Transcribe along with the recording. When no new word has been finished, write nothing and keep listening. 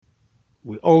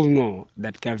we all know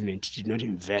that government did not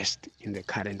invest in the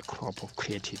current crop of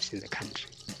creatives in the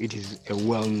country. It is a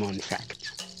well-known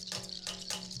fact.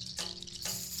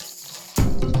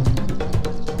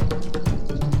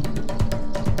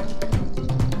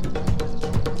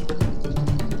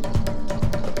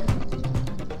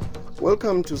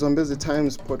 Welcome to Zambezi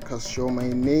Times podcast show. My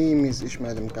name is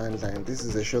Ishmael Mkandla, and this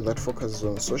is a show that focuses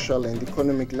on social and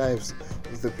economic lives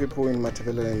of the people in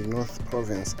Matabeleland North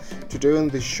Province. Today on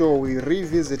the show, we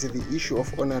revisit the issue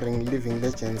of honoring living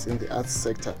legends in the arts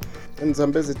sector. And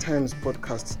Zambezi Times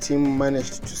podcast team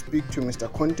managed to speak to Mr.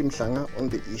 Cont Mhlanga on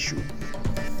the issue.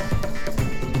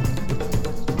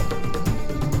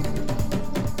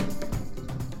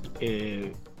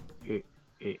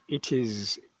 It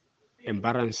is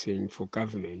embarrassing for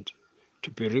government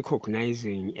to be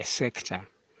recognizing a sector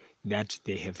that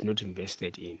they have not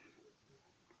invested in.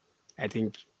 I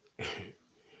think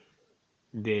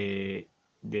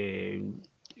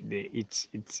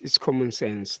it's common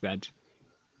sense that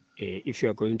if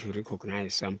you are going to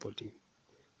recognize somebody,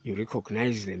 you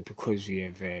recognize them because you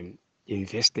have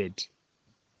invested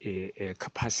a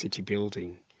capacity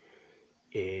building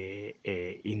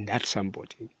in that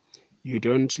somebody. You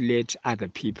don't let other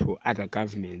people, other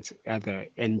governments, other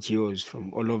NGOs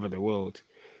from all over the world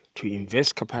to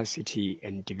invest capacity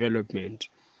and development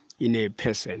in a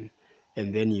person,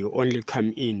 and then you only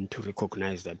come in to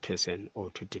recognize that person or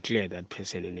to declare that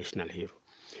person a national hero.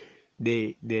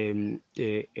 The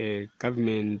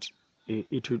government,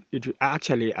 it would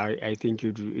actually, I think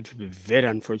it would be very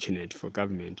unfortunate for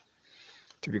government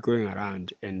to be going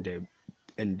around and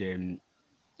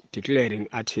declaring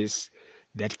artists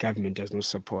that government does not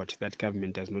support, that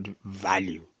government does not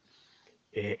value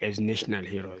as national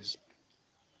heroes.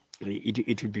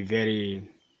 It would be very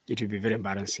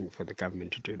embarrassing for the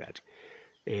government to do that,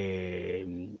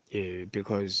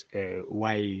 because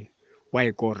why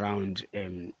go around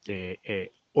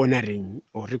honoring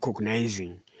or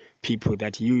recognizing people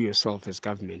that you yourself as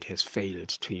government has failed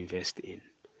to invest in?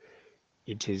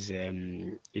 It is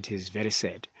very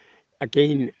sad.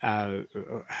 Again,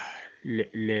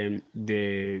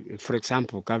 for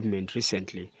example, government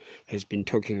recently has been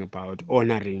talking about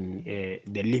honoring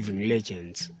the living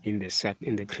legends in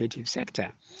the creative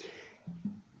sector.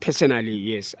 Personally,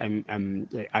 yes,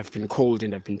 I've been called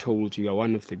and I've been told you are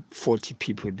one of the 40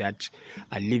 people that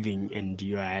are living and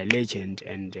you are a legend,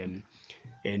 and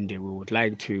we would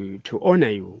like to honor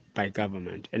you by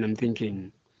government. And I'm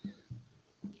thinking,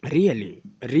 really,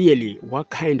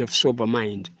 what kind of sober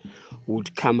mind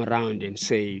would come around and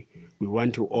say we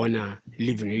want to honor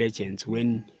living legends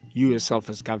when you yourself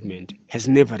as government has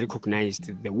never recognized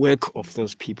the work of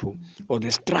those people or the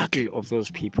struggle of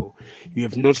those people? You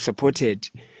have not supported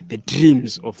the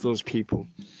dreams of those people,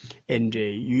 and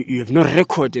you have no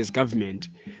record as government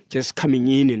just coming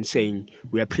in and saying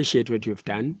we appreciate what you've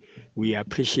done, we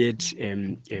appreciate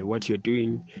what you're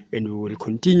doing, and we will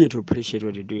continue to appreciate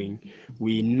what you're doing.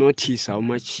 We notice how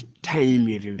much time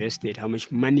you've invested, how much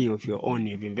money of your own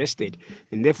you've invested,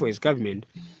 and therefore as government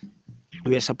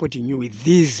we are supporting you with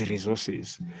these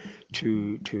resources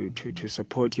to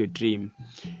support your dream.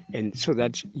 And so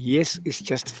that, yes, it's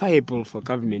justifiable for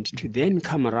government to then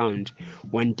come around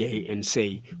one day and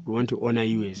say we want to honor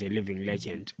you as a living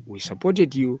legend. We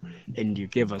supported you and you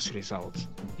gave us results,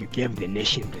 you gave the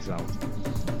nation results.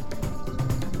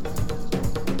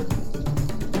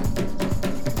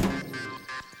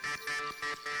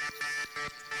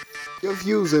 Your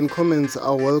views and comments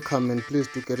are welcome, and please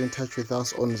do get in touch with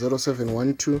us on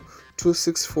 0712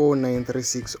 264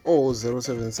 936 or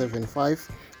 0775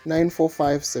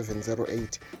 945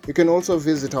 708. You can also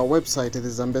visit our website at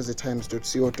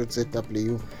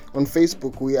thezambezitimes.co.zw. On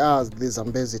Facebook, we are the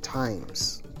Zambezi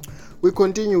Times. We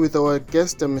continue with our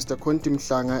guest, Mr. Cont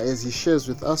Mhlanga, as he shares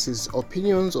with us his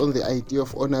opinions on the idea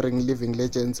of honoring living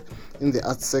legends in the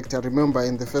arts sector. Remember,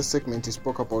 in the first segment, he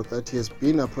spoke about that he has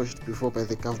been approached before by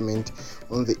the government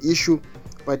on the issue,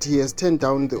 but he has turned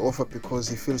down the offer because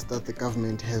he feels that the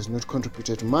government has not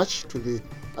contributed much to the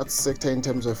arts sector in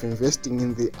terms of investing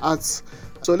in the arts.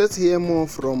 So let's hear more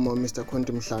from Mr. Cont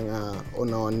Mhlanga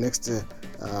on our next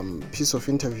piece of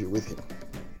interview with him.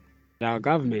 Our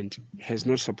government has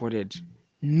not supported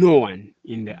no one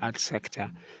in the art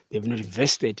sector. They've not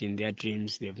invested in their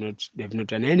dreams. They've not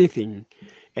done anything,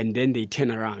 and then they turn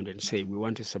around and say we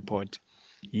want to support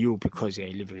you because you're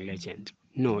a living legend.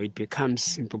 No, it becomes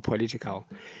simple political,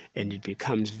 and it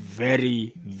becomes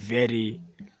very, very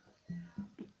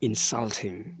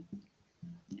insulting.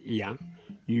 Yeah,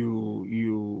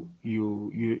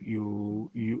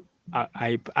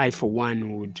 I for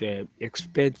one would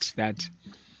expect that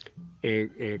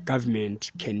a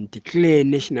government can declare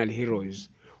national heroes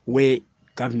where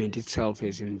government itself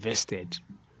has invested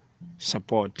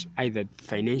support, either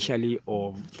financially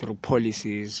or through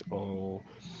policies or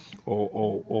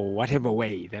whatever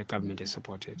way that government is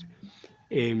supported.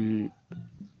 Um,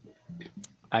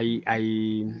 I,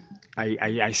 I,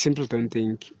 I simply don't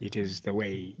think it is the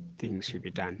way things should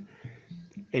be done.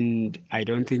 And I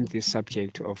don't think the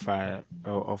subject of a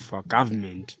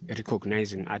government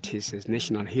recognizing artists as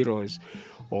national heroes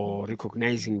or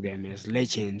recognizing them as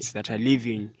legends that are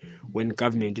living when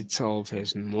government itself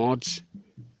has not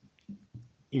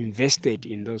invested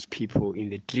in those people, in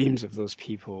the dreams of those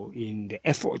people, in the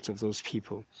efforts of those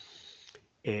people.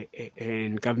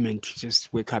 And government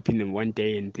just wake up in them one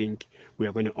day and think we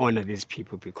are going to honor these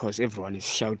people because everyone is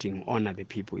shouting honor the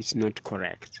people. It's not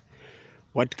correct.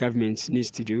 What government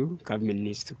needs to do, government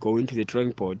needs to go into the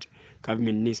drawing board.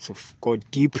 Government needs to go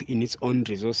deep in its own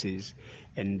resources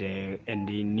and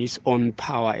in its own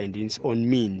power and in its own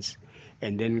means.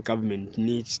 And then government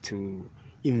needs to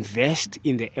invest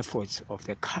in the efforts of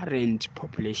the current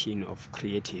population of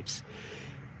creatives,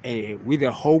 with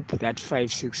the hope that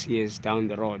 5 6 years down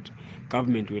the road,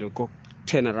 government will go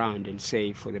turn around and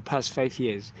say, for the past 5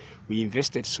 years, we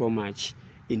invested so much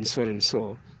in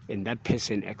so and that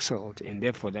person excelled, and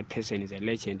therefore that person is a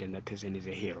legend and that person is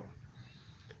a hero.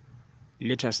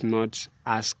 Let us not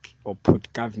ask or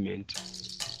put government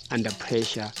under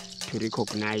pressure to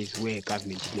recognize where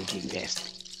government did not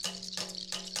invest.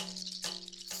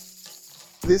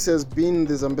 This has been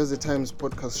the Zambezi Times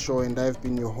podcast show, and I've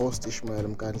been your host, Ishmael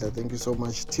Mkandla. Thank you so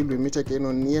much. Till we meet again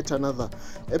on yet another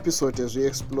episode as we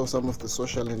explore some of the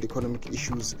social and economic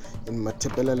issues in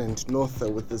Matabeleland North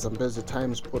with the Zambezi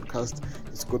Times podcast.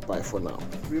 It's goodbye for now.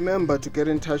 Remember to get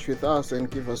in touch with us and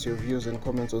give us your views and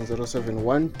comments on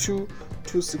 0712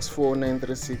 264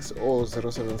 936 or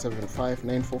 0775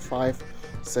 945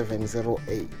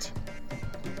 708.